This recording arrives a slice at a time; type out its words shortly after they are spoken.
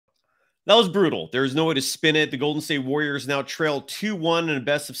That was brutal. There's no way to spin it. The Golden State Warriors now trail 2-1 in a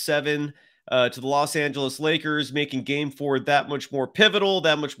best-of-7 to the Los Angeles Lakers, making Game 4 that much more pivotal,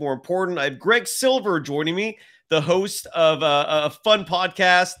 that much more important. I have Greg Silver joining me, the host of a fun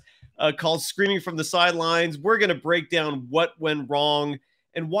podcast called Screaming From The Sidelines. We're going to break down what went wrong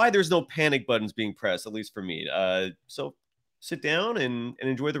and why there's no panic buttons being pressed, at least for me. So sit down and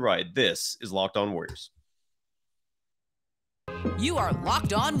enjoy the ride. This is Locked On Warriors. You are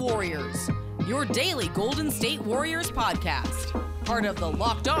Locked On Warriors, your daily Golden State Warriors podcast. Part of the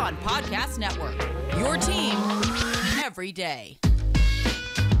Locked On Podcast Network, your team every day.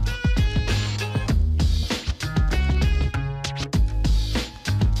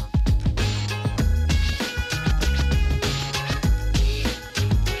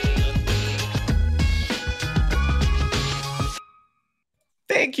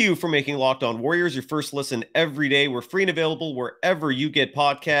 Thank you for making Locked On Warriors your first listen every day. We're free and available wherever you get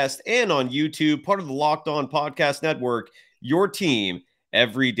podcasts and on YouTube, part of the Locked On Podcast Network, your team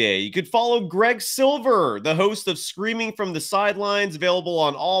every day. You could follow Greg Silver, the host of Screaming From The Sidelines, available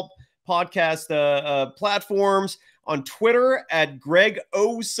on all podcast platforms, on Twitter at Greg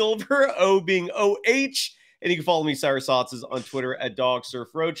O. Silver, O being O-H. And you can follow me, Cyrus Saatsaz, on Twitter at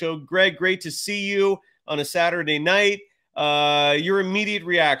DogSurfRocho. Greg, great to see you on a Saturday night. Your immediate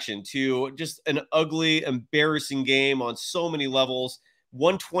reaction to just an ugly, embarrassing game on so many levels.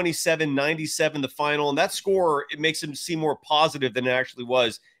 127-97 the final, and that score, it makes him seem more positive than it actually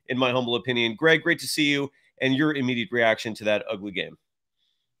was, in my humble opinion. Greg, great to see you, and your immediate reaction to that ugly game.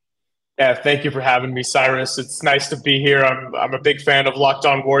 Yeah, thank you for having me, Cyrus. It's nice to be here. I'm a big fan of Locked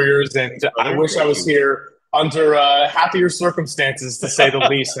On Warriors, and I wish I was here under happier circumstances, to say the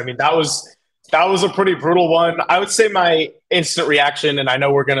least. I mean, that was a pretty brutal one. I would say my instant reaction, and I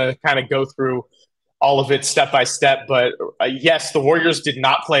know we're going to kind of go through all of it step by step, but yes, the Warriors did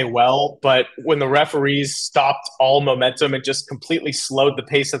not play well, but when the referees stopped all momentum and just completely slowed the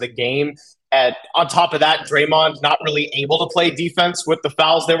pace of the game, and on top of that, Draymond not really able to play defense with the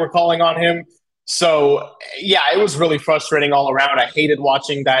fouls they were calling on him. So, yeah, it was really frustrating all around. I hated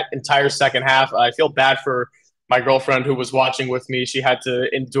watching that entire second half. I feel bad for my girlfriend who was watching with me. She had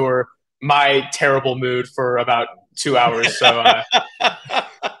to endure my terrible mood for about 2 hours. So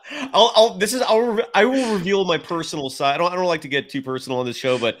I will reveal my personal side. I don't like to get too personal on this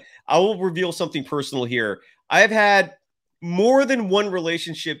show, but I will reveal something personal here. I have had more than one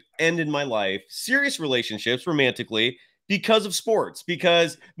relationship end in my life, serious relationships romantically, because of sports.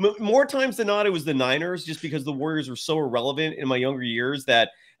 Because more times than not, it was the Niners, just because the Warriors were so irrelevant in my younger years that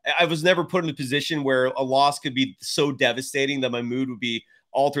I was never put in a position where a loss could be so devastating that my mood would be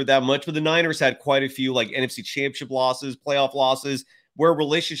altered that much. But the Niners had quite a few like NFC championship losses, playoff losses, where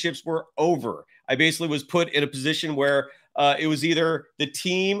relationships were over. I basically was put in a position where it was either the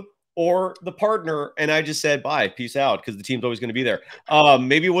team or the partner, and I just said, bye, peace out, because the team's always going to be there.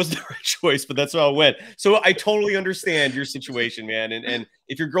 Maybe it wasn't the right choice, but that's how it went. So I totally understand your situation, man. And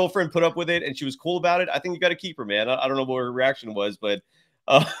if your girlfriend put up with it and she was cool about it, I think you got to keep her, man. I don't know what her reaction was, but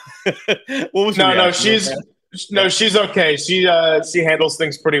what was her reaction? She's okay. She handles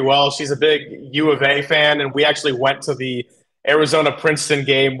things pretty well. She's a big U of A fan, and we actually went to the Arizona-Princeton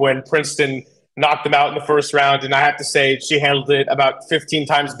game when Princeton knocked them out in the first round, and I have to say she handled it about 15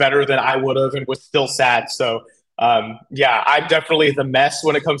 times better than I would have and was still sad. So, yeah, I'm definitely the mess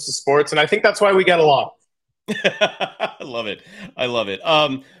when it comes to sports, and I think that's why we get along. I love it. I love it.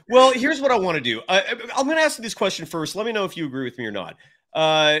 Well, here's what I want to do. I'm going to ask you this question first. Let me know if you agree with me or not.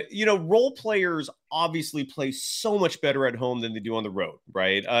 Role players obviously play so much better at home than they do on the road,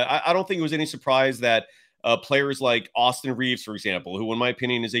 right? I don't think it was any surprise that players like Austin Reeves, for example, who in my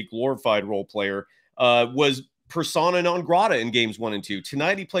opinion is a glorified role player, was persona non grata in games 1 and 2.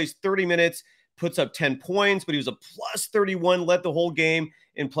 Tonight he plays 30 minutes, puts up 10 points, but he was a plus 31, led the whole game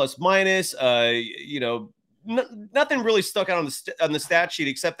in plus minus. Nothing really stuck out on the stat sheet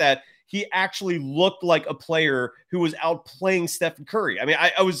except that he actually looked like a player who was outplaying Steph Curry. I mean,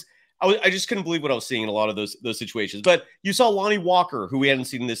 I just couldn't believe what I was seeing in a lot of those situations. But you saw Lonnie Walker, who we hadn't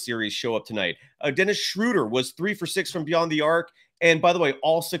seen in this series, show up tonight. Dennis Schroeder was 3 for 6 from beyond the arc. And by the way,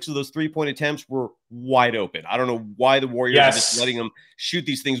 all 6 of those three-point attempts were wide open. I don't know why the Warriors are just letting them shoot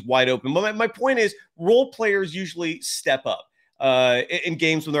these things wide open. But my point is, role players usually step up in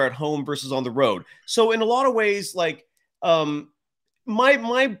games when they're at home versus on the road. So in a lot of ways, like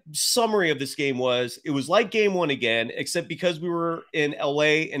my summary of this game was, it was like game 1 again, except because we were in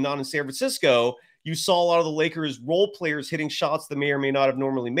LA and not in San Francisco, you saw a lot of the Lakers role players hitting shots that may or may not have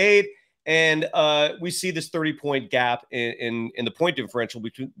normally made. And we see this 30-point gap in the point differential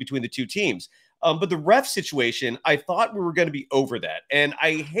between the two teams. But the ref situation, I thought we were going to be over that. And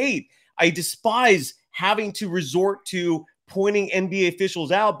I hate I despise having to resort to pointing NBA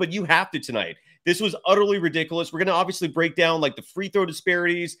officials out, but you have to tonight. This was utterly ridiculous. We're going to obviously break down like the free throw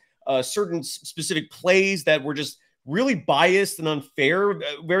disparities, certain specific plays that were just really biased and unfair,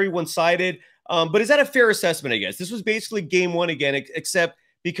 very one-sided. But is that a fair assessment, I guess? This was basically game one again, except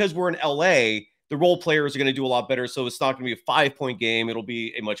because we're in LA, the role players are going to do a lot better. So it's not going to be a 5-point game. It'll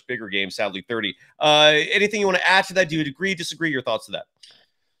be a much bigger game, sadly 30. Anything you want to add to that? Do you agree, disagree? Your thoughts to that?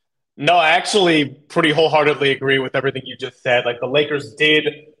 No, I actually pretty wholeheartedly agree with everything you just said. Like, the Lakers did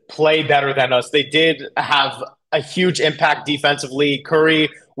play better than us. They did have a huge impact defensively. Curry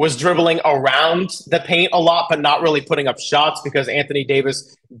was dribbling around the paint a lot, but not really putting up shots because Anthony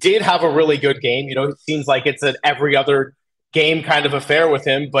Davis did have a really good game. You know, it seems like it's an every other game kind of affair with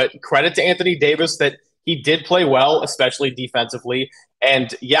him, but credit to Anthony Davis that he did play well, especially defensively.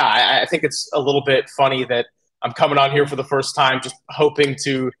 And yeah, I think it's a little bit funny that I'm coming on here for the first time just hoping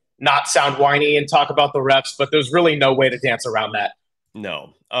to not sound whiny and talk about the refs, but there's really no way to dance around that.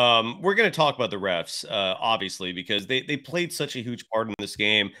 No. We're going to talk about the refs, obviously, because they played such a huge part in this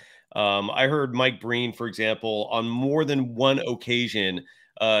game. I heard Mike Breen, for example, on more than one occasion,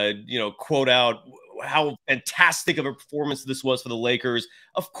 quote out how fantastic of a performance this was for the Lakers.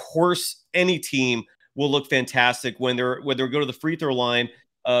 Of course, any team will look fantastic when they go to the free throw line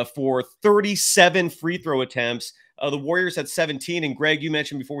for 37 free throw attempts. The Warriors had 17. And Greg, you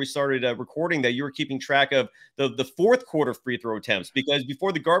mentioned before we started recording that you were keeping track of the fourth quarter free throw attempts, because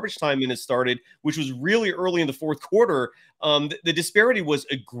before the garbage time minutes started, which was really early in the fourth quarter, the disparity was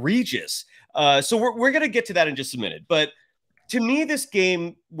egregious. So we're going to get to that in just a minute. But to me, this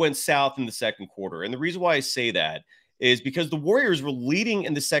game went south in the second quarter. And the reason why I say that is because the Warriors were leading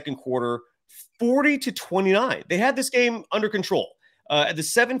in the second quarter 40-29. They had this game under control. At the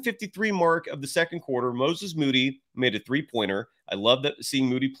 7:53 mark of the second quarter, Moses Moody made a three-pointer. I love seeing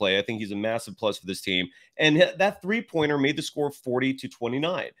Moody play. I think he's a massive plus for this team. And that three-pointer made the score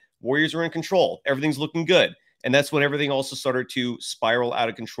 40-29. Warriors are in control. Everything's looking good. And that's when everything also started to spiral out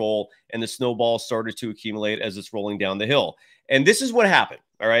of control and the snowball started to accumulate as it's rolling down the hill. And this is what happened,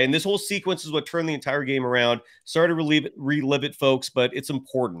 all right? And this whole sequence is what turned the entire game around. Sorry to relive it, folks, but it's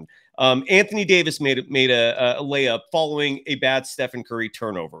important. Anthony Davis made a layup following a bad Stephen Curry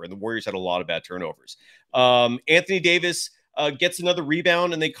turnover, and the Warriors had a lot of bad turnovers. Anthony Davis gets another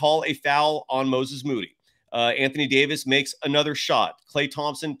rebound, and they call a foul on Moses Moody. Anthony Davis makes another shot. Klay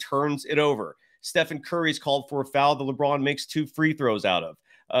Thompson turns it over. Stephen Curry is called for a foul that LeBron makes 2 free throws out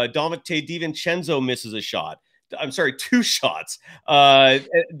of. Dominique DiVincenzo misses a shot. I'm sorry, 2 shots.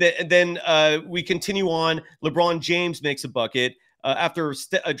 Then we continue on. LeBron James makes a bucket. After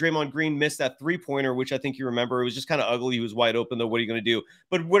Draymond Green missed that three-pointer, which I think you remember, it was just kind of ugly. He was wide open, though. What are you going to do?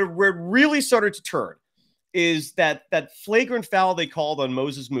 But where it really started to turn is that flagrant foul they called on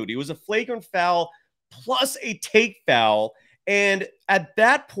Moses Moody. It was a flagrant foul plus a take foul. And at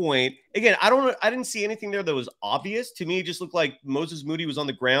that point, again, I didn't see anything there that was obvious. To me, it just looked like Moses Moody was on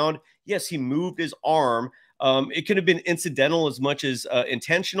the ground. Yes, he moved his arm. It could have been incidental as much as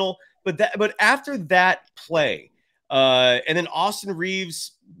intentional. But after that play, and then Austin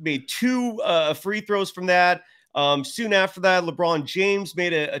Reeves made 2 free throws from that. Soon after that, LeBron James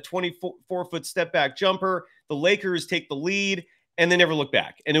made a 24-foot step back jumper. The Lakers take the lead, and they never look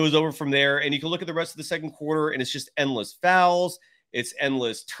back. And it was over from there. And you can look at the rest of the second quarter, and it's just endless fouls. It's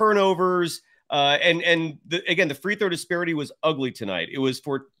endless turnovers. Again, the free throw disparity was ugly tonight. It was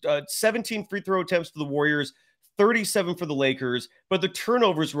for 17 free throw attempts for the Warriors, 37 for the Lakers, but the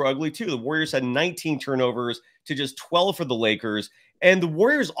turnovers were ugly too. The Warriors had 19 turnovers to just 12 for the Lakers, and the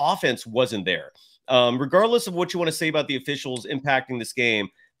Warriors' offense wasn't there. Regardless of what you want to say about the officials impacting this game,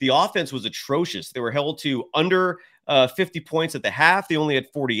 the offense was atrocious. They were held to under 50 points at the half. They only had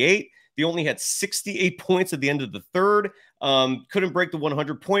 48. They only had 68 points at the end of the third. Couldn't break the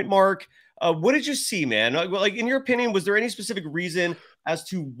 100-point mark. What did you see, man? Like, in your opinion, was there any specific reason as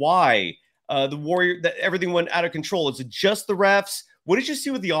to why that everything went out of control? Is it just the refs? What did you see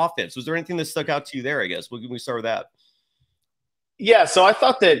with the offense? Was there anything that stuck out to you there, I guess? We start with that. Yeah, so I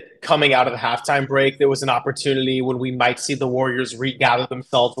thought that coming out of the halftime break, there was an opportunity when we might see the Warriors regather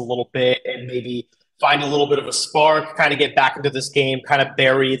themselves a little bit and maybe find a little bit of a spark, kind of get back into this game, kind of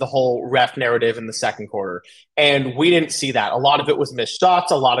bury the whole ref narrative in the second quarter. And we didn't see that. A lot of it was missed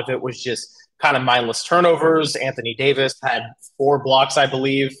shots. A lot of it was just kind of mindless turnovers. Anthony Davis had 4 blocks, I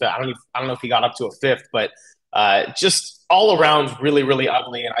believe. I don't know if he got up to a 5th, but just all around really, really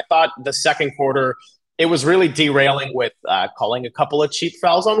ugly. And I thought the second quarter, it was really derailing with calling a couple of cheap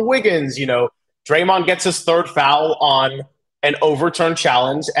fouls on Wiggins. You know, Draymond gets his 3rd foul on an overturned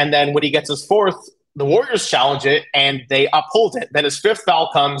challenge, and then when he gets his 4th, the Warriors challenge it, and they uphold it. Then his 5th foul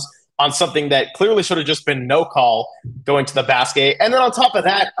comes on something that clearly should have just been no call going to the basket. And then on top of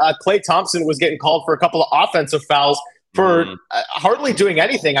that, Klay Thompson was getting called for a couple of offensive fouls for hardly doing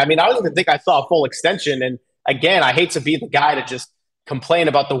anything. I mean, I don't even think I saw a full extension. And again, I hate to be the guy to just complain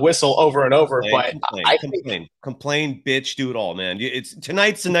about the whistle over and over, complain, bitch, do it all, man.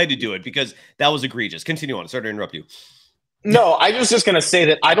 Tonight's the night to do it because that was egregious. Continue on. Sorry to interrupt you. No, I was just going to say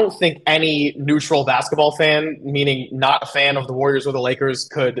that I don't think any neutral basketball fan, meaning not a fan of the Warriors or the Lakers,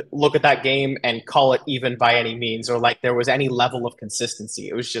 could look at that game and call it even by any means, or like there was any level of consistency.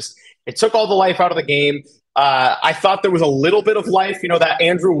 It was just, it took all the life out of the game. I thought there was a little bit of life. That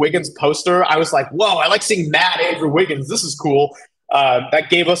Andrew Wiggins poster, I was like, whoa, I like seeing mad Andrew Wiggins. This is cool. That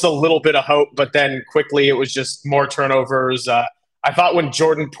gave us a little bit of hope, but then quickly it was just more turnovers. I thought when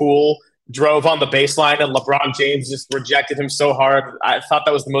Jordan Poole drove on the baseline and LeBron James just rejected him so hard, I thought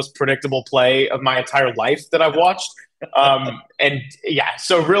that was the most predictable play of my entire life that I've watched. And yeah,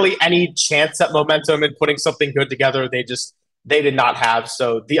 so really any chance at momentum and putting something good together, they did not have.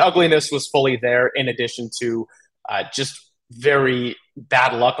 So the ugliness was fully there, in addition to just very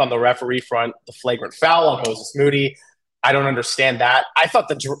bad luck on the referee front. The flagrant foul on Moses Moody, I don't understand that. I thought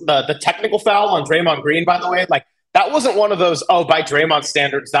the technical foul on Draymond Green, by the way, like that wasn't one of those, by Draymond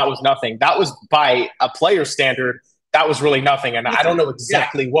standards, that was nothing. That was by a player standard, that was really nothing. And I don't know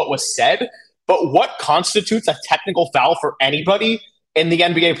exactly what was said, but what constitutes a technical foul for anybody in the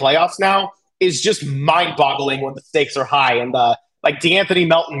NBA playoffs now is just mind-boggling when the stakes are high. And like DeAnthony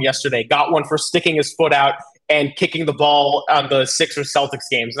Melton yesterday got one for sticking his foot out and kicking the ball on the Sixers Celtics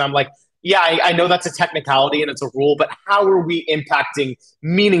games. And I'm like, yeah, I know that's a technicality and it's a rule, but how are we impacting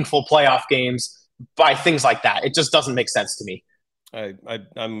meaningful playoff games by things like that? It just doesn't make sense to me. I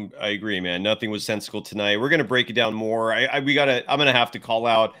agree, man. Nothing was sensible tonight. We're gonna break it down more. I'm gonna have to call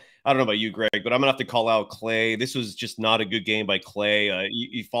out. I don't know about you, Greg, but I'm gonna have to call out Klay. This was just not a good game by Klay.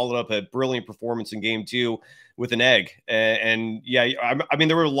 He followed up a brilliant performance in game 2 with an egg, and yeah, I mean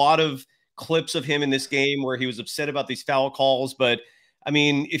there were a lot of clips of him in this game where he was upset about these foul calls, but I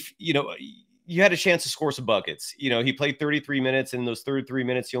mean, if you had a chance to score some buckets. He played 33 minutes, and in those 33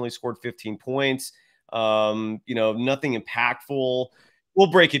 minutes, he only scored 15 points. Nothing impactful.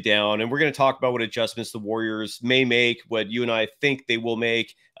 We'll break it down, and we're going to talk about what adjustments the Warriors may make, what you and I think they will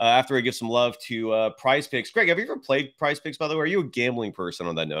make, after I give some love to PrizePicks. Greg, have you ever played PrizePicks, by the way? Are you a gambling person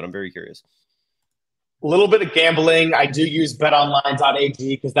on that note? I'm very curious. A little bit of gambling. I do use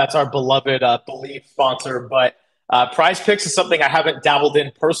betonline.ag because that's our beloved Believe sponsor, but PrizePicks is something I haven't dabbled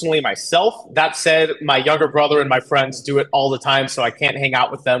in personally myself. That said, my younger brother and my friends do it all the time, so I can't hang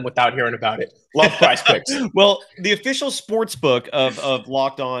out with them without hearing about it. Love PrizePicks. Well, the official sports book of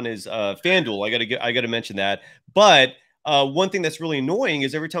Locked On is FanDuel. I gotta mention that. But one thing that's really annoying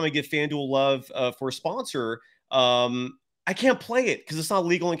is every time I give FanDuel love for a sponsor, I can't play it because it's not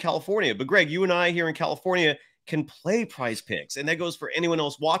legal in California. But Greg, you and I here in California can play PrizePicks, and that goes for anyone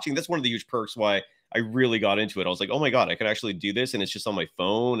else watching. That's one of the huge perks why I really got into it. I was like, oh my God, I could actually do this. And it's just on my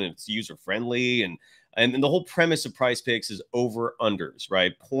phone and it's user friendly. And the whole premise of PrizePicks is over unders,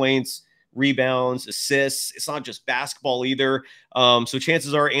 right? Points, rebounds, assists. It's not just basketball either. So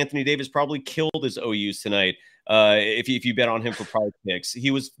chances are Anthony Davis probably killed his OUs tonight. If you bet on him for PrizePicks,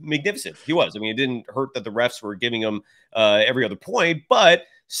 he was magnificent. He was. I mean, it didn't hurt that the refs were giving him every other point, but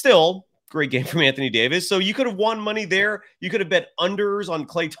still, great game from Anthony Davis. So you could have won money there. You could have bet unders on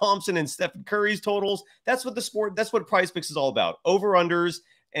Klay Thompson and Steph Curry's totals. That's what PrizePicks is all about. Over unders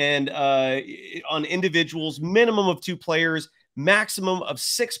and on individuals, minimum of 2 players, maximum of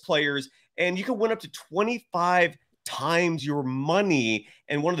 6 players. And you can win up to 25 times your money.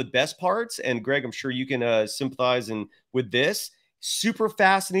 And one of the best parts, and Greg, I'm sure you can sympathize with this, super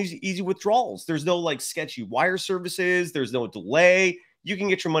fast and easy withdrawals. There's no like sketchy wire services. There's no delay. You can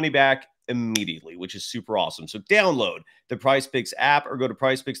get your money back immediately, which is super awesome. So download the PrizePicks app or go to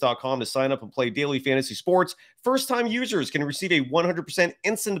prizepicks.com to sign up and play daily fantasy sports. First-time users can receive a 100%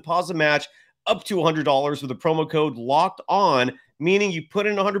 instant deposit match up to $100 with the promo code Locked On, meaning you put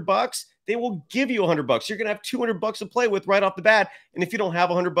in $100, they will give you $100. You're going to have $200 to play with right off the bat. And if you don't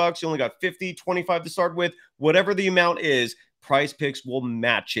have $100, you only got 50, 25 to start with, whatever the amount is, PrizePicks will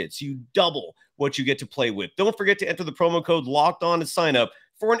match it. So you double what you get to play with. Don't forget to enter the promo code Locked On to sign up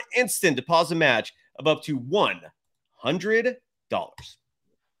for an instant deposit match of up to $100.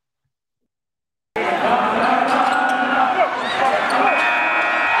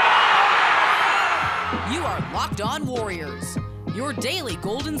 You are Locked On Warriors, your daily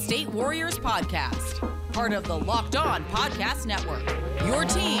Golden State Warriors podcast. Part of the Locked On Podcast Network, your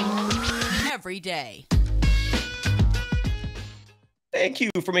team every day. Thank you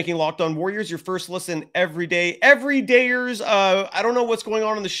for making Locked On Warriors your first listen every day. Everydayers, I don't know what's going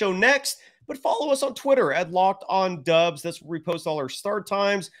on the show next, but follow us on Twitter at Locked On Dubs. That's where we post all our start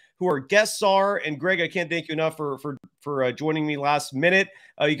times, who our guests are. And Greg, I can't thank you enough for joining me last minute.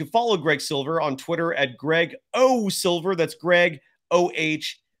 You can follow Greg Silver on Twitter at Greg O Silver. That's Greg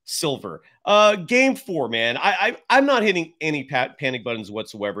O-H Silver. Game 4, man. I'm not hitting any panic buttons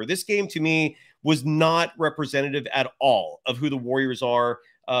whatsoever. This game to me was not representative at all of who the Warriors are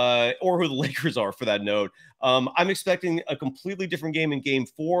or who the Lakers are, for that note. I'm expecting a completely different game in Game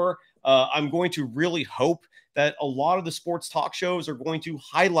 4. I'm going to really hope that a lot of the sports talk shows are going to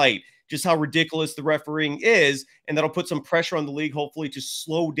highlight just how ridiculous the refereeing is, and that'll put some pressure on the league, hopefully, to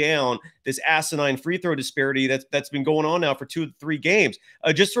slow down this asinine free throw disparity that's been going on now for 2 to 3 games.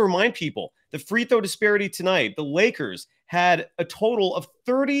 Just to remind people, the free throw disparity tonight, the Lakers had a total of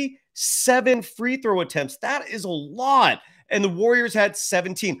 37 free throw attempts. That is a lot. And the Warriors had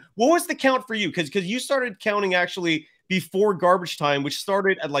 17. What was the count for you? Because you started counting actually before garbage time, which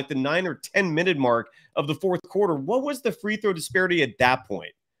started at like the 9 or 10 minute mark of the fourth quarter. What was the free throw disparity at that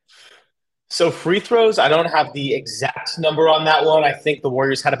point? So free throws, I don't have the exact number on that one. I think the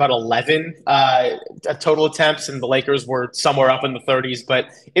Warriors had about 11 total attempts, and the Lakers were somewhere up in the 30s. But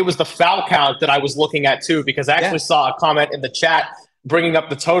it was the foul count that I was looking at too, because I actually saw a comment in the chat bringing up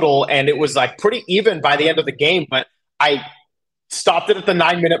the total, and it was like pretty even by the end of the game. But I stopped it at the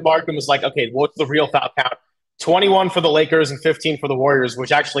 9-minute mark and was like, okay, what's the real foul count? 21 for the Lakers and 15 for the Warriors,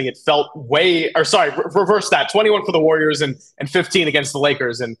 which actually it felt reverse that. 21 for the Warriors and 15 against the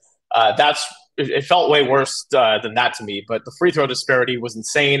Lakers. And it felt way worse than that to me. But the free throw disparity was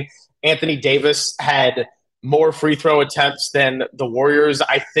insane. Anthony Davis had more free throw attempts than the Warriors.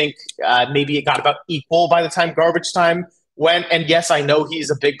 I think maybe it got about equal by the time garbage time went. And yes, I know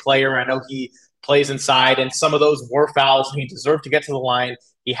he's a big player. I know he plays inside, and some of those were fouls. He deserved to get to the line.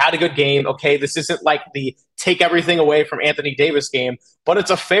 He had a good game. Okay, this isn't like the take everything away from Anthony Davis game, but it's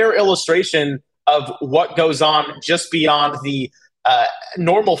a fair illustration of what goes on just beyond the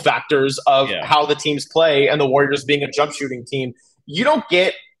normal factors of how the teams play, and the Warriors being a jump shooting team. You don't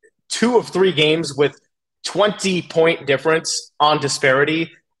get 2 of 3 games with 20-point difference on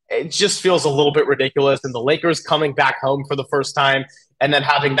disparity. It just feels a little bit ridiculous. And the Lakers coming back home for the first time and then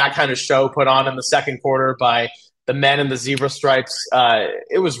having that kind of show put on in the second quarter by the men in the zebra stripes,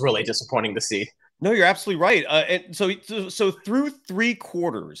 it was really disappointing to see. No, you're absolutely right. And so through 3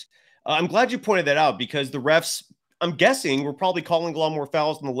 quarters, I'm glad you pointed that out, because the refs, I'm guessing, were probably calling a lot more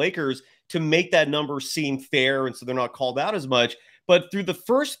fouls than the Lakers to make that number seem fair, and so they're not called out as much. But through the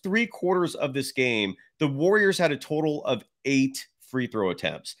first 3 quarters of this game, the Warriors had a total of 8 free throw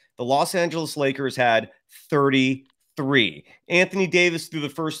attempts. The Los Angeles Lakers had 33. Anthony Davis, through the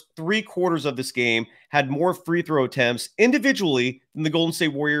first 3 quarters of this game, had more free throw attempts individually than the Golden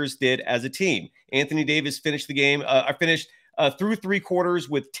State Warriors did as a team. Anthony Davis finished the game, through 3 quarters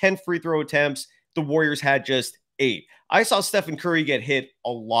with 10 free throw attempts. The Warriors had just 8. I saw Stephen Curry get hit a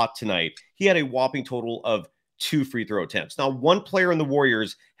lot tonight. He had a whopping total of 2 free throw attempts. Now, one player in the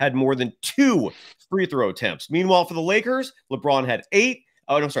Warriors had more than 2 free throw attempts. Meanwhile, for the Lakers, LeBron had 8.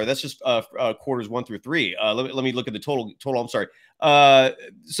 Oh, no, sorry. That's just quarters 1 through 3. Let me look at the total. I'm sorry.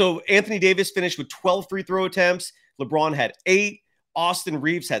 So Anthony Davis finished with 12 free throw attempts. LeBron had 8. Austin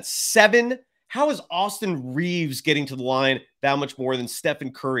Reeves had 7. How is Austin Reeves getting to the line that much more than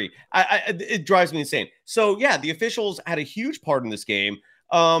Stephen Curry? It drives me insane. So, yeah, the officials had a huge part in this game.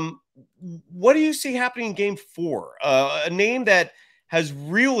 What do you see happening in Game 4? A name that has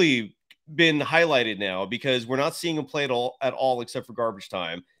really been highlighted now, because we're not seeing him play at all except for garbage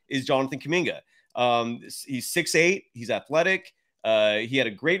time, is Jonathan Kuminga. He's 6'8". He's athletic. He had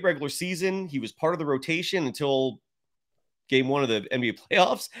a great regular season. He was part of the rotation until Game 1 of the NBA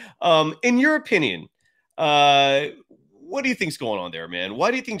playoffs. In your opinion, what do you think's going on there, man?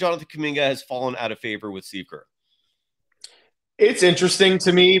 Why do you think Jonathan Kuminga has fallen out of favor with Steve Kerr? It's interesting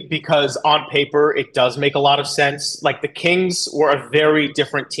to me because on paper, it does make a lot of sense. Like, the Kings were a very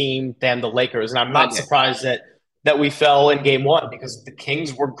different team than the Lakers. And I'm not surprised that we fell in Game 1, because the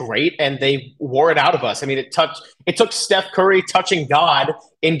Kings were great and they wore it out of us. I mean, it took Steph Curry touching God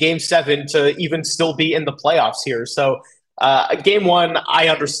in Game 7 to even still be in the playoffs here. So Game 1, I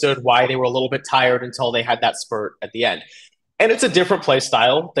understood why they were a little bit tired until they had that spurt at the end. And it's a different play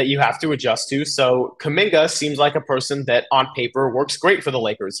style that you have to adjust to. So Kuminga seems like a person that on paper works great for the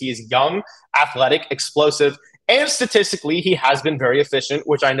Lakers. He is young, athletic, explosive, and statistically he has been very efficient,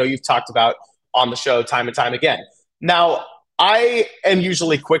 which I know you've talked about on the show time and time again. Now, I am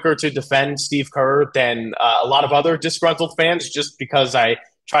usually quicker to defend Steve Kerr than a lot of other disgruntled fans, just because I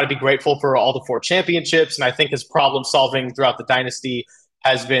try to be grateful for all the 4 championships. And I think his problem solving throughout the dynasty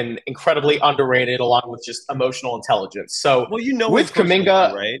has been incredibly underrated, along with just emotional intelligence. So well, you know him with personally,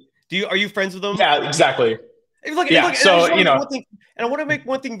 Kuminga, right? Are you friends with him? Yeah, exactly. Look, Yeah, look, so, and I want to make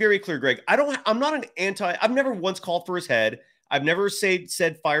one thing very clear, Greg. I'm not an I've never once called for his head. I've never said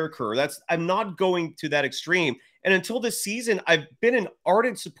fire Kerr. I'm not going to that extreme. And until this season, I've been an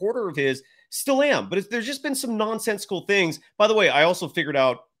ardent supporter of his, still am. But there's just been some nonsensical things. By the way, I also figured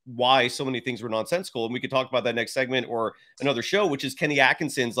out why so many things were nonsensical. And we could talk about that next segment or another show, which is Kenny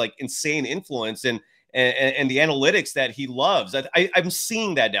Atkinson's like insane influence and the analytics that he loves. I'm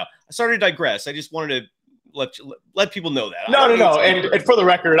seeing that now. Sorry to digress. I just wanted to let people know that. No. And for the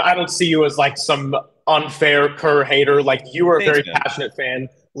record, I don't see you as like some unfair Kerr hater. Like, you are a very passionate fan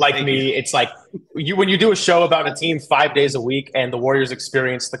like Thank me. You. It's like when you do a show about a team 5 days a week and the Warriors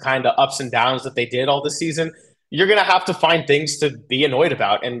experience the kind of ups and downs that they did all this season, you're going to have to find things to be annoyed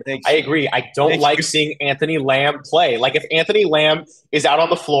about. And I agree. I don't like seeing Anthony Lamb play. Like, if Anthony Lamb is out on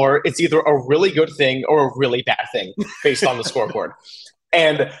the floor, it's either a really good thing or a really bad thing based on the scoreboard.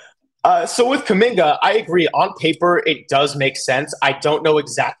 And so with Kuminga, I agree. On paper, it does make sense. I don't know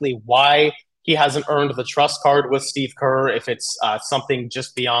exactly why he hasn't earned the trust card with Steve Kerr, if it's something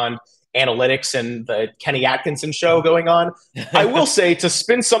just beyond analytics and the Kenny Atkinson show going on. I will say, to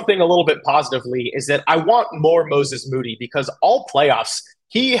spin something a little bit positively, is that I want more Moses Moody, because all playoffs,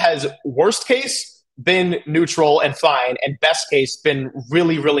 he has, worst case, been neutral and fine, and best case, been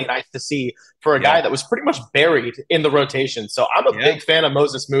really, really nice to see for a guy that was pretty much buried in the rotation. So I'm a big fan of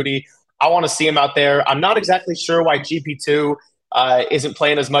Moses Moody. I want to see him out there. I'm not exactly sure why GP2 isn't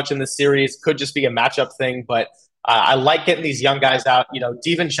playing as much in this series. Could just be a matchup thing, but I like getting these young guys out. You know,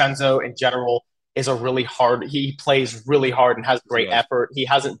 DiVincenzo in general is he plays really hard and has great effort. He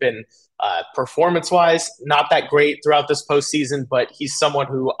hasn't been performance-wise not that great throughout this postseason, but he's someone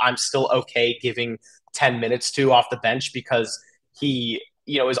who I'm still okay giving 10 minutes to off the bench, because he,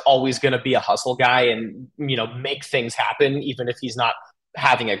 is always going to be a hustle guy and, make things happen, even if he's not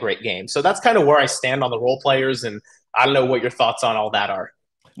having a great game. So that's kind of where I stand on the role players, and I don't know what your thoughts on all that are.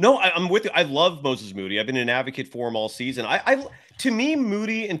 No, I'm with you. I love Moses Moody. I've been an advocate for him all season. To me,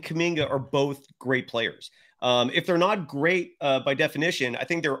 Moody and Kuminga are both great players. If they're not great by definition, I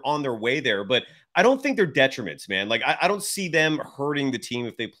think they're on their way there. But I don't think they're detriments, man. Like, I don't see them hurting the team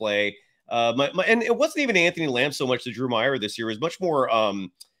if they play. And it wasn't even Anthony Lamb so much that Drew Meyer this year. It was much more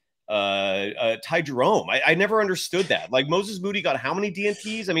Ty Jerome. I never understood that. Like, Moses Moody got how many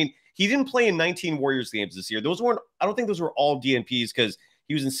DNPs? I mean, he didn't play in 19 Warriors games this year. I don't think those were all DNPs, because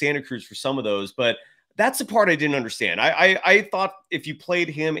he was in Santa Cruz for some of those, but that's the part I didn't understand. I thought if you played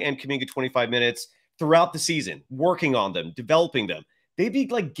him and Kuminga 25 minutes throughout the season, working on them, developing them, they'd be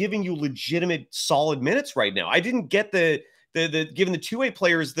like giving you legitimate solid minutes right now. I didn't get the giving the two-way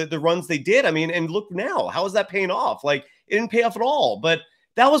players the runs they did. I mean, and look now, how is that paying off? Like, it didn't pay off at all. But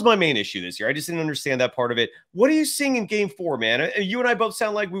that was my main issue this year. I just didn't understand that part of it. What are you seeing in Game 4, man? You and I both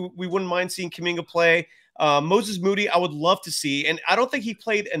sound like we wouldn't mind seeing Kuminga play. Moses Moody, I would love to see, and I don't think he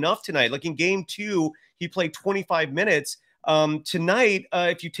played enough tonight. Like, in Game 2, he played 25 minutes. Tonight,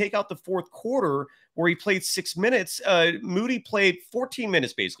 if you take out the fourth quarter where he played 6 minutes, Moody played 14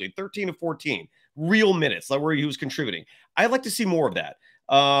 minutes, basically 13 to 14 real minutes, like where he was contributing. I'd like to see more of that.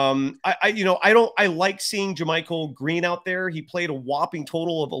 I like seeing JaMychal Green out there. He played a whopping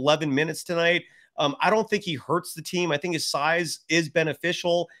total of 11 minutes tonight. I don't think he hurts the team. I think his size is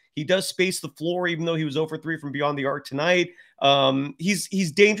beneficial. He does space the floor, even though he was 0 for 3 from beyond the arc tonight.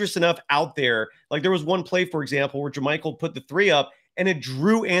 He's dangerous enough out there. Like, there was one play, for example, where JaMychal put the 3 up and it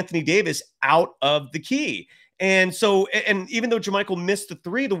drew Anthony Davis out of the key. And so, and even though JaMychal missed the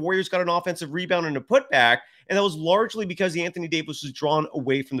 3, the Warriors got an offensive rebound and a putback. And that was largely because Anthony Davis was drawn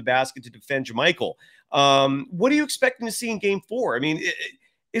away from the basket to defend JaMychal. What are you expecting to see in Game 4? I mean,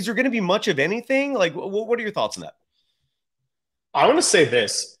 is there going to be much of anything? Like, what are your thoughts on that? I want to say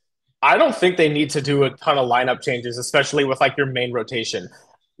this. I don't think they need to do a ton of lineup changes, especially with like your main rotation.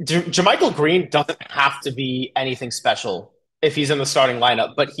 JaMychal Green doesn't have to be anything special if he's in the starting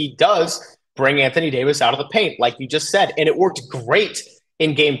lineup, but he does bring Anthony Davis out of the paint, like you just said, and it worked great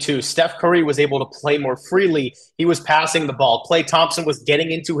in Game 2. Steph Curry was able to play more freely. He was passing the ball. Klay Thompson was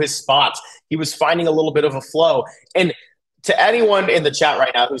getting into his spots. He was finding a little bit of a flow. And to anyone in the chat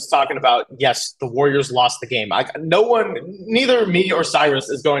right now who's talking about, yes, the Warriors lost the game, neither me or Cyrus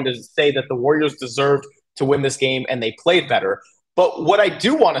is going to say that the Warriors deserved to win this game and they played better. But what I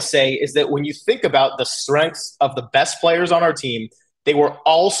do want to say is that when you think about the strengths of the best players on our team, they were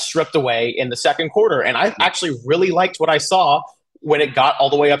all stripped away in the second quarter. And I actually really liked what I saw when it got all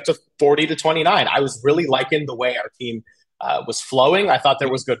the way up to 40 to 29. I was really liking the way our team was flowing. I thought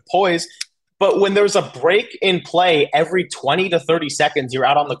there was good poise. But when there's a break in play every 20 to 30 seconds, you're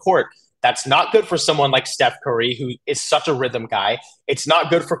out on the court. That's not good for someone like Steph Curry, who is such a rhythm guy. It's not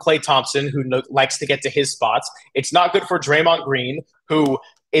good for Klay Thompson, who likes to get to his spots. It's not good for Draymond Green, who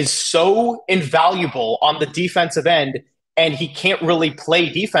is so invaluable on the defensive end, and he can't really play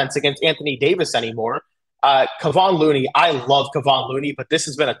defense against Anthony Davis anymore. Kevon Looney, I love Kevon Looney, but this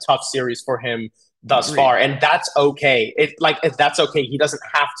has been a tough series for him thus far, and that's okay. If that's okay, he doesn't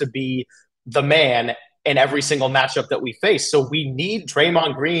have to be the man in every single matchup that we face. So we need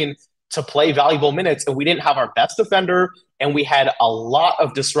Draymond Green to play valuable minutes, and we didn't have our best defender, and we had a lot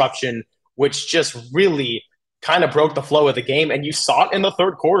of disruption, which just really kind of broke the flow of the game. And you saw it in the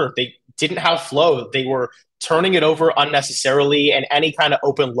third quarter. They didn't have flow. They were turning it over unnecessarily, and any kind of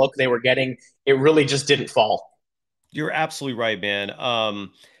open look they were getting, it really just didn't fall. You're absolutely right, man.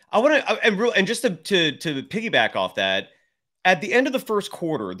 I want to, and just to piggyback off that, at the end of the first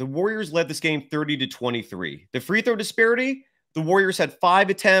quarter, the Warriors led this game 30-23. The free throw disparity, the Warriors had 5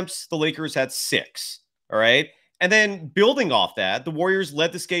 attempts. The Lakers had 6. All right. And then building off that, the Warriors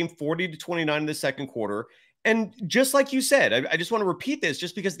led this game 40-29 in the second quarter. And just like you said, I just want to repeat this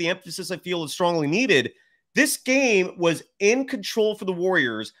just because the emphasis I feel is strongly needed. This game was in control for the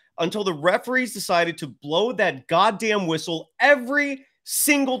Warriors until the referees decided to blow that goddamn whistle every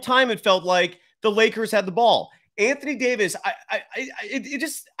single time it felt like the Lakers had the ball. Anthony Davis,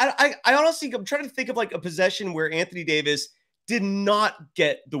 I honestly, I'm trying to think of like a possession where Anthony Davis did not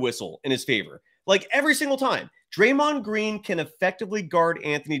get the whistle in his favor. Like every single time. Draymond Green can effectively guard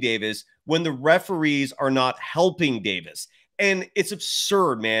Anthony Davis when the referees are not helping Davis. And it's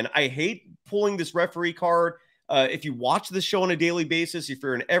absurd, man. I hate pulling this referee card. If you watch this show on a daily basis, if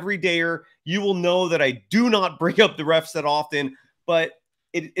you're an everydayer, you will know that I do not bring up the refs that often, but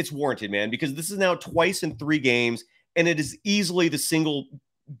it's warranted, man, because this is now twice in 3 games, and it is easily the single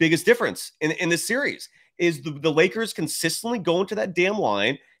biggest difference in this series is the Lakers consistently going to that damn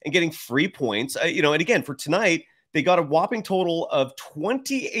line and getting free points. And again, for tonight, they got a whopping total of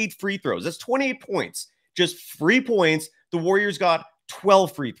 28 free throws. That's 28 points, just free points. The Warriors got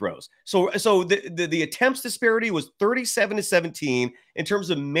 12 free throws. So the attempts disparity was 37-17. In terms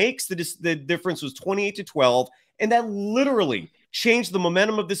of makes, the difference was 28-12. And that literally changed the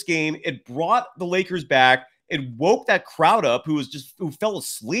momentum of this game. It brought the Lakers back. It woke that crowd up who fell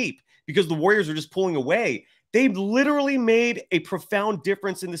asleep because the Warriors were just pulling away. They literally made a profound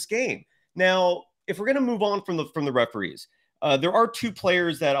difference in this game. Now, if we're going to move on from the referees, there are 2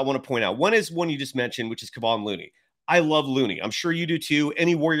 players that I want to point out. One is one you just mentioned, which is Kevon Looney. I love Looney. I'm sure you do too.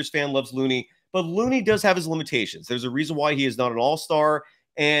 Any Warriors fan loves Looney, but Looney does have his limitations. There's a reason why he is not an all-star,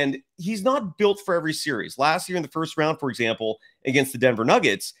 and he's not built for every series. Last year in the first round, for example, against the Denver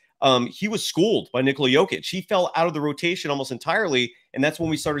Nuggets, he was schooled by Nikola Jokic. He fell out of the rotation almost entirely, and that's when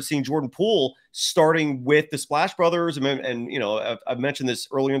we started seeing Jordan Poole starting with the Splash Brothers. And I've mentioned this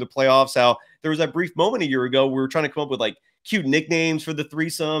earlier in the playoffs, how there was that brief moment a year ago we were trying to come up with like cute nicknames for the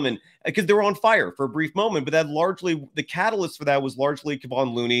threesome, and because they were on fire for a brief moment, but that largely, the catalyst for that was largely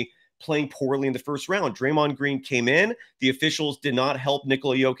Kevon Looney playing poorly in the first round. Draymond Green came in. The officials did not help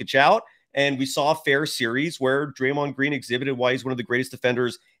Nikola Jokic out, and we saw a fair series where Draymond Green exhibited why he's one of the greatest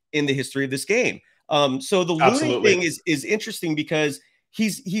defenders in the history of this game. So the Looney thing is interesting because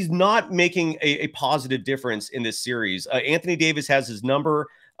he's not making a positive difference in this series. Anthony Davis has his number.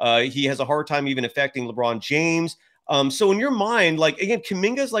 He has a hard time even affecting LeBron James. So in your mind, like, again,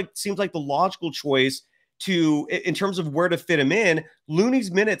 Kuminga's seems like the logical choice in terms of where to fit him in.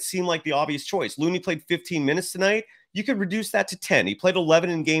 Looney's minutes seem like the obvious choice. Looney played 15 minutes tonight. You could reduce that to 10. He played 11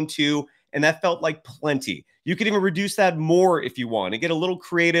 in game 2, and that felt like plenty. You could even reduce that more if you want and get a little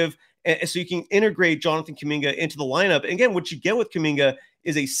creative, so you can integrate Jonathan Kuminga into the lineup. And again, what you get with Kuminga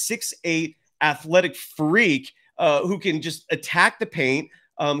is a 6'8" athletic freak who can just attack the paint,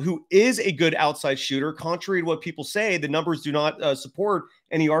 who is a good outside shooter. Contrary to what people say, the numbers do not support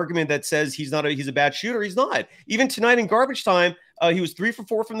any argument that says he's a bad shooter. He's not. Even tonight in garbage time, he was 3 for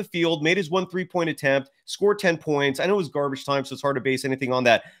 4 from the field, made his 1 3-point attempt, scored 10 points. I know it was garbage time, so it's hard to base anything on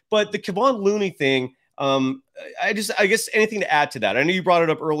that. But the Kevon Looney thing, I guess anything to add to that? I know you brought it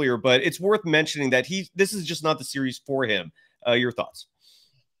up earlier, but it's worth mentioning that this is just not the series for him. Your thoughts?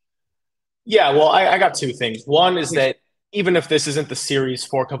 Yeah, well, I got 2 things. One is that even if this isn't the series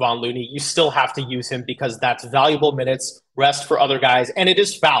for Kevon Looney, you still have to use him because that's valuable minutes, rest for other guys, and it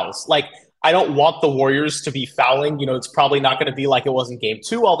is fouls. Like, I don't want the Warriors to be fouling. It's probably not going to be like it was in game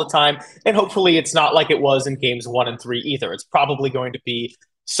 2 all the time. And hopefully it's not like it was in games 1 and 3 either. It's probably going to be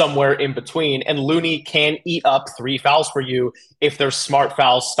somewhere in between. And Looney can eat up 3 fouls for you if there's smart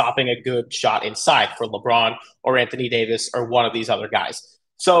fouls stopping a good shot inside for LeBron or Anthony Davis or one of these other guys.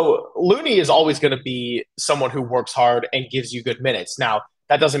 So Looney is always going to be someone who works hard and gives you good minutes. Now,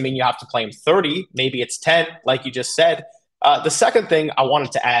 that doesn't mean you have to play him 30. Maybe it's 10, like you just said. The second thing I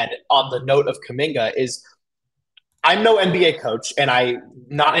wanted to add on the note of Kuminga is I'm no NBA coach and I'm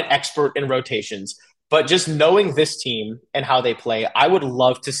not an expert in rotations, but just knowing this team and how they play, I would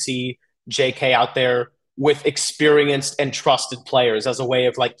love to see JK out there with experienced and trusted players as a way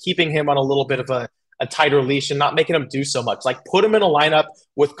of like keeping him on a little bit of a tighter leash and not making him do so much. Like put him in a lineup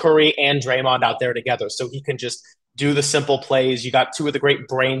with Curry and Draymond out there together so he can just do the simple plays. You got 2 of the great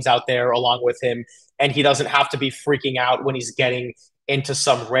brains out there along with him, and he doesn't have to be freaking out when he's getting into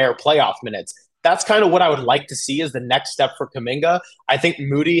some rare playoff minutes. That's kind of what I would like to see as the next step for Kuminga. I think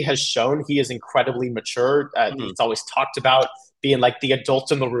Moody has shown he is incredibly mature. He's always talked about being like the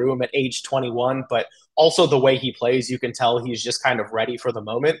adult in the room at age 21, but also the way he plays, you can tell he's just kind of ready for the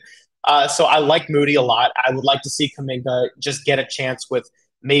moment. So I like Moody a lot. I would like to see Kuminga just get a chance with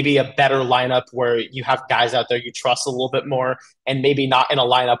maybe a better lineup where you have guys out there you trust a little bit more, and maybe not in a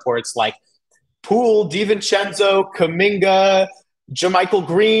lineup where it's like Poole, DiVincenzo, Kuminga, JaMychal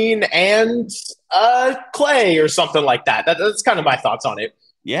Green, and Clay or something like that. That's kind of my thoughts on it.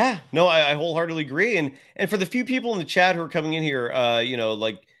 Yeah, no, I wholeheartedly agree. And for the few people in the chat who are coming in here,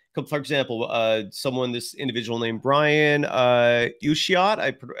 like for example, this individual named Brian Ushiat.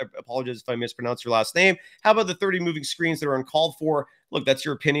 I apologize if I mispronounced your last name. How about the 30 moving screens that are uncalled for? Look, that's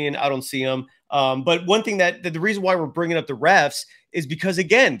your opinion. I don't see them. But one thing that the reason why we're bringing up the refs is because,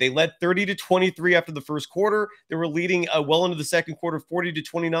 again, they led 30-23 after the first quarter. They were leading well into the second quarter,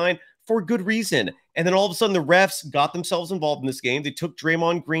 40-29 for good reason. And then all of a sudden the refs got themselves involved in this game. They took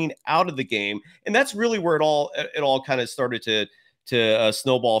Draymond Green out of the game. And that's really where it all kind of started to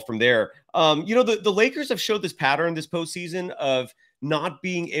snowball from there. The Lakers have showed this pattern this postseason of not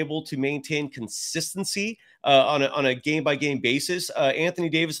being able to maintain consistency on a game-by-game basis. Anthony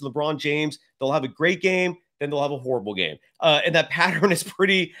Davis and LeBron James, they'll have a great game, then they'll have a horrible game. And that pattern is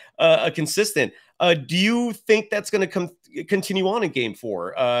pretty consistent. Do you think that's going to continue on in Game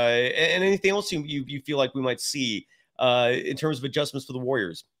 4? And anything else you feel like we might see in terms of adjustments for the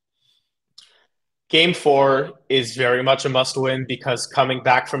Warriors? Game 4 is very much a must-win because coming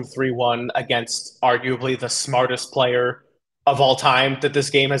back from 3-1 against arguably the smartest player of all time that this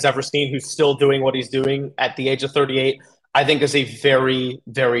game has ever seen, who's still doing what he's doing at the age of 38, I think is a very,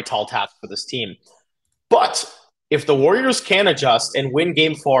 very tall task for this team. But if the Warriors can adjust and win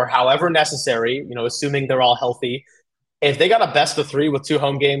Game 4 however necessary, assuming they're all healthy, if they got a best of 3 with 2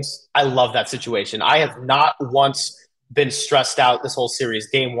 home games, I love that situation. I have not once been stressed out this whole series.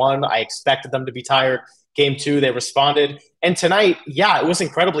 Game 1, I expected them to be tired. Game 2, they responded. And tonight, it was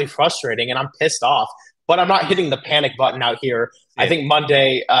incredibly frustrating, and I'm pissed off. But I'm not hitting the panic button out here. I think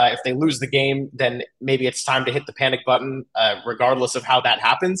Monday, if they lose the game, then maybe it's time to hit the panic button, regardless of how that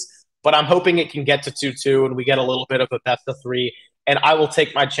happens. But I'm hoping it can get to 2-2 and we get a little bit of a best of 3. And I will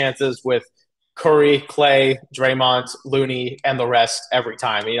take my chances with Curry, Clay, Draymond, Looney, and the rest every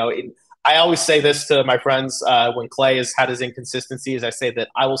time. I always say this to my friends when Clay has had his inconsistencies. I say that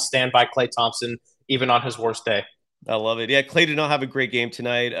I will stand by Klay Thompson even on his worst day. I love it. Yeah, Clay did not have a great game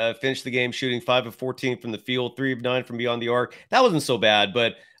tonight. Finished the game shooting 5 of 14 from the field, 3 of 9 from beyond the arc. That wasn't so bad,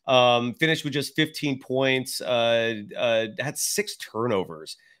 but finished with just 15 points. Had 6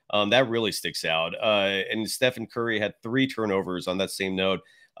 turnovers. That really sticks out. And Steph and Curry had 3 turnovers on that same note.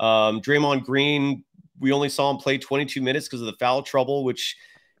 Draymond Green, we only saw him play 22 minutes because of the foul trouble, which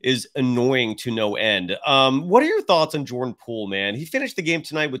is annoying to no end. What are your thoughts on Jordan Poole, man? He finished the game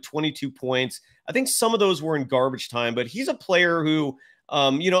tonight with 22 points. I think some of those were in garbage time, but he's a player who,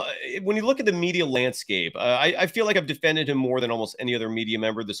 when you look at the media landscape, I feel like I've defended him more than almost any other media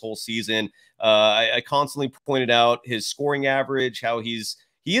member this whole season. I constantly pointed out his scoring average, how he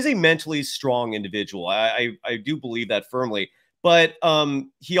is a mentally strong individual. I do believe that firmly, but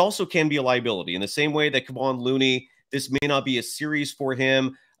he also can be a liability in the same way that Kevon Looney, this may not be a series for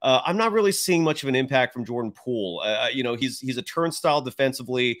him. I'm not really seeing much of an impact from Jordan Poole. He's a turnstile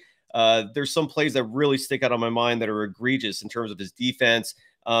defensively. There's some plays that really stick out on my mind that are egregious in terms of his defense.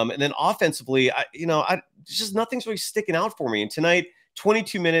 And then offensively, just nothing's really sticking out for me. And tonight,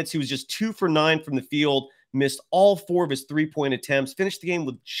 22 minutes, he was just 2 for 9 from the field, missed all 4 of his 3-point attempts, finished the game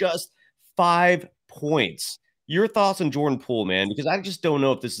with just 5 points. Your thoughts on Jordan Poole, man? Because I just don't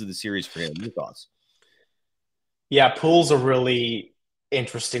know if this is the series for him. Your thoughts? Yeah, Poole's a really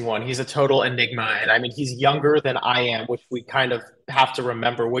interesting one. He's a total enigma. And I mean, he's younger than I am, which we kind of have to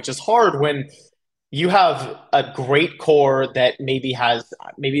remember, which is hard when you have a great core that maybe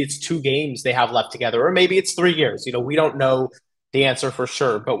it's 2 games they have left together, or maybe it's 3 years. We don't know the answer for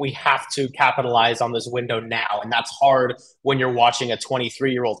sure, but we have to capitalize on this window now. And that's hard when you're watching a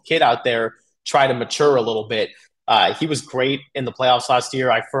 23-year-old kid out there try to mature a little bit. He was great in the playoffs last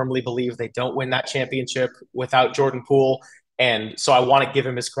year. I firmly believe they don't win that championship without Jordan Poole. And so I want to give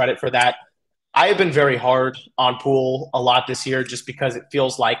him his credit for that. I have been very hard on Poole a lot this year just because it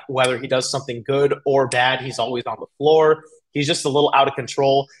feels like whether he does something good or bad, he's always on the floor. He's just a little out of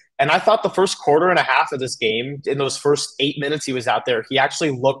control. And I thought the first quarter and a half of this game, in those first 8 minutes he was out there, he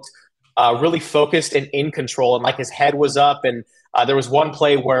actually looked really focused and in control, and like his head was up. And there was one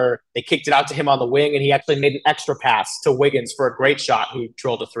play where they kicked it out to him on the wing, and he actually made an extra pass to Wiggins for a great shot who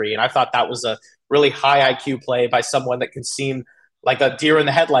drilled a three. And I thought that was a really high IQ play by someone that can seem like a deer in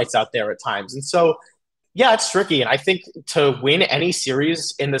the headlights out there at times. And so, yeah, it's tricky. And I think to win any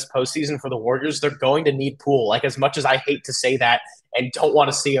series in this postseason for the Warriors, they're going to need Poole. Like, as much as I hate to say that and don't want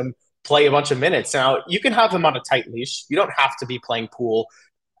to see him play a bunch of minutes. Now, you can have him on a tight leash. You don't have to be playing Poole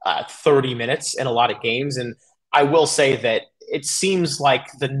 30 minutes in a lot of games. And I will say that it seems like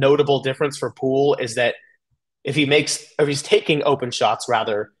the notable difference for Poole is that if he's taking open shots,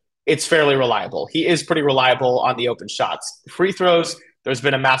 rather, it's fairly reliable. He is pretty reliable on the open shots. Free throws, there's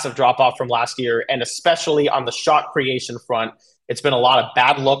been a massive drop-off from last year, and especially on the shot creation front, it's been a lot of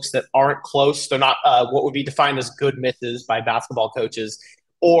bad looks that aren't close. They're not what would be defined as good misses by basketball coaches,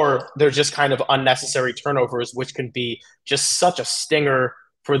 or they're just kind of unnecessary turnovers, which can be just such a stinger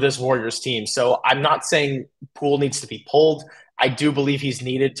for this Warriors team. So I'm not saying Poole needs to be pulled. I do believe he's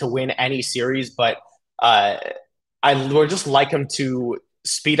needed to win any series, but I would just like him to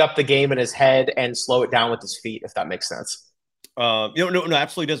speed up the game in his head and slow it down with his feet, if that makes sense. No,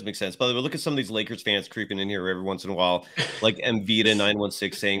 absolutely does make sense. By the way, look at some of these Lakers fans creeping in here every once in a while, like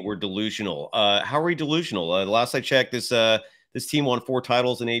Mvita916 saying we're delusional. How are we delusional? The last I checked, this team won 4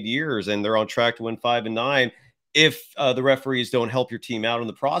 titles in 8 years, and they're on track to win 5 and 9 if the referees don't help your team out in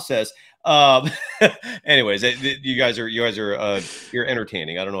the process. Anyways, you guys are you're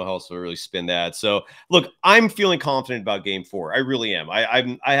entertaining. I don't know how else to really spin that. So look, I'm feeling confident about game 4. I really am.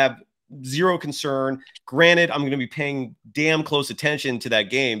 I have zero concern. Granted, I'm going to be paying damn close attention to that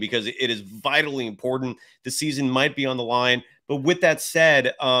game because it is vitally important. The season might be on the line. But with that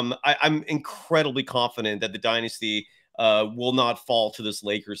said, I'm incredibly confident that the dynasty will not fall to this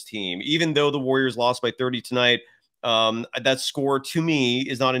Lakers team. Even though the Warriors lost by 30 tonight, that score to me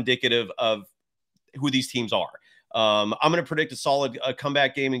is not indicative of who these teams are. I'm going to predict a solid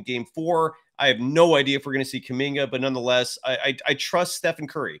comeback game in game 4. I have no idea if we're going to see Kuminga, but nonetheless, I trust Stephen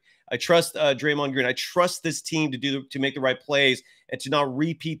Curry. I trust Draymond Green. I trust this team to make the right plays and to not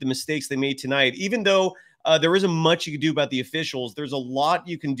repeat the mistakes they made tonight. Even though there isn't much you can do about the officials, there's a lot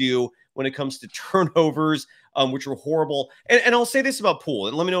you can do when it comes to turnovers, which were horrible. And I'll say this about Poole,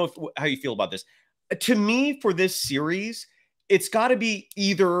 and let me know how you feel about this. To me, for this series, it's got to be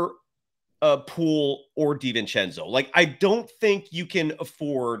either Poole or DiVincenzo. Like, I don't think you can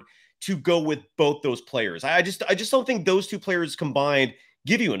afford to go with both those players. I just don't think those two players combined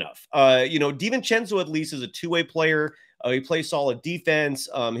give you enough. DiVincenzo at least is a two-way player. He plays solid defense.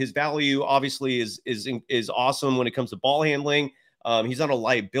 His value obviously is awesome when it comes to ball handling. He's not a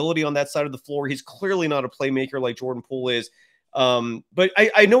liability on that side of the floor. He's clearly not a playmaker like Jordan Poole is. But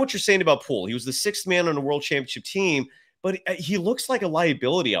I know what you're saying about Poole. He was the 6th man on a world championship team, but he looks like a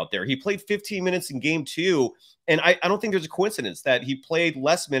liability out there. He played 15 minutes in game 2, and I don't think there's a coincidence that he played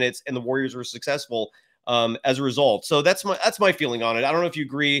less minutes and the Warriors were successful as a result. So that's my feeling on it. I don't know if you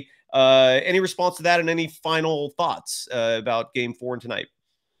agree. Any response to that, and any final thoughts about game 4 and tonight?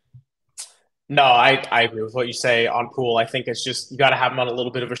 No, I agree with what you say on Poole. I think it's just you got to have him on a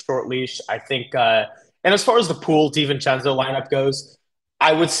little bit of a short leash. I think, and as far as the Poole DiVincenzo lineup goes,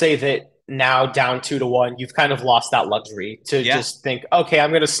 I would say that now down 2-1, you've kind of lost that luxury to just think, okay, I'm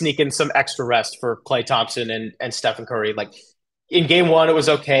going to sneak in some extra rest for Klay Thompson and Stephen Curry. Like, in game 1, it was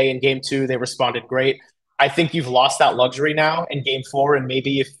okay. In game 2, they responded great. I think you've lost that luxury now in game 4, and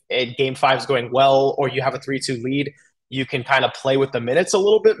maybe if in game 5 is going well or you have a 3-2 lead, you can kind of play with the minutes a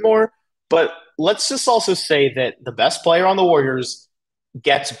little bit more. But let's just also say that the best player on the Warriors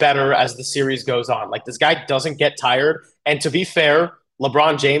gets better as the series goes on. Like, this guy doesn't get tired. And to be fair,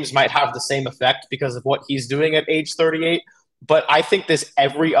 LeBron James might have the same effect because of what he's doing at age 38. But I think this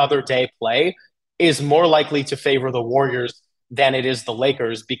every other day play is more likely to favor the Warriors than it is the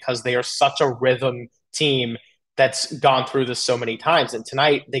Lakers because they are such a rhythm team that's gone through this so many times. And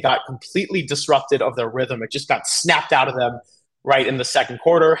tonight they got completely disrupted of their rhythm. It just got snapped out of them right in the second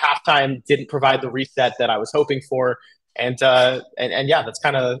quarter. Halftime didn't provide the reset that I was hoping for. And yeah, that's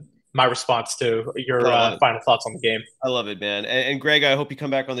kind of my response to your final thoughts on the game. I love it, man. And Greg, I hope you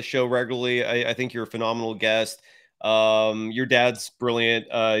come back on the show regularly. I think you're a phenomenal guest. Your dad's brilliant.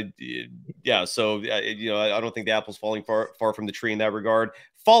 Yeah. So, I don't think the apple's falling far from the tree in that regard.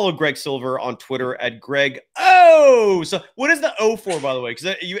 Follow Greg Silver on Twitter at Greg O. So what is the O for, by the way?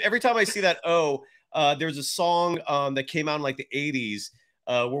 Because every time I see that O, there's a song that came out in like the 80s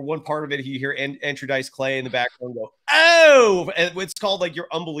where one part of it, you hear Andrew Dice Clay in the background go, oh, and it's called like You're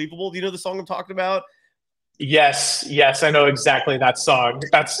Unbelievable. Do you know the song I'm talking about? Yes, I know exactly that song.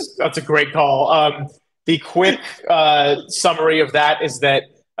 That's a great call. The quick summary of that is that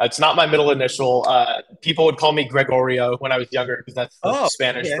it's not my middle initial. People would call me Gregorio when I was younger because that's the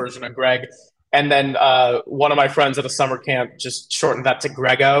Spanish version of Greg. And then one of my friends at a summer camp just shortened that to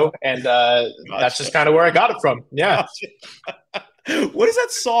Grego, and that's just kind of where I got it from. Yeah. What is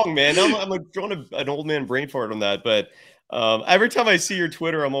that song, man? I'm like drawing an old man brain fart on that, but every time I see your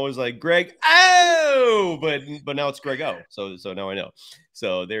Twitter, I'm always like Greg O, but now it's Greg O. So now I know.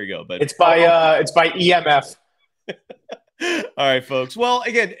 So there you go. But it's by EMF. All right, folks. Well,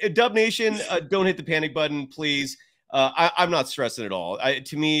 again, Dub Nation, don't hit the panic button, please. I'm not stressing at all.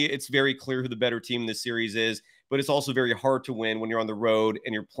 To me, it's very clear who the better team in this series is, but it's also very hard to win when you're on the road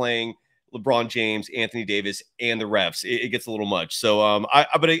and you're playing LeBron James, Anthony Davis, and the refs. It gets a little much. So,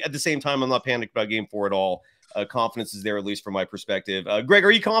 but at the same time, I'm not panicked about Game 4 at all. Confidence is there, at least from my perspective. Greg,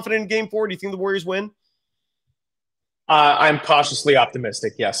 are you confident in Game 4? Do you think the Warriors win? I'm cautiously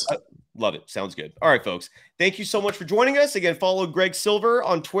optimistic, yes. Love it. Sounds good. All right, folks. Thank you so much for joining us. Again, follow Greg Silver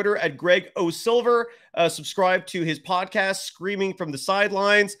on Twitter at Greg O. Silver. Subscribe to his podcast, Screaming From The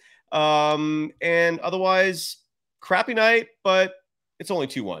Sidelines. And otherwise, crappy night, but it's only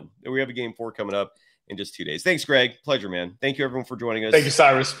 2-1. We have a Game 4 coming up in just 2 days. Thanks, Greg. Pleasure, man. Thank you, everyone, for joining us. Thank you,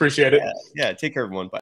 Cyrus. Appreciate it. Yeah, take care, everyone. Bye.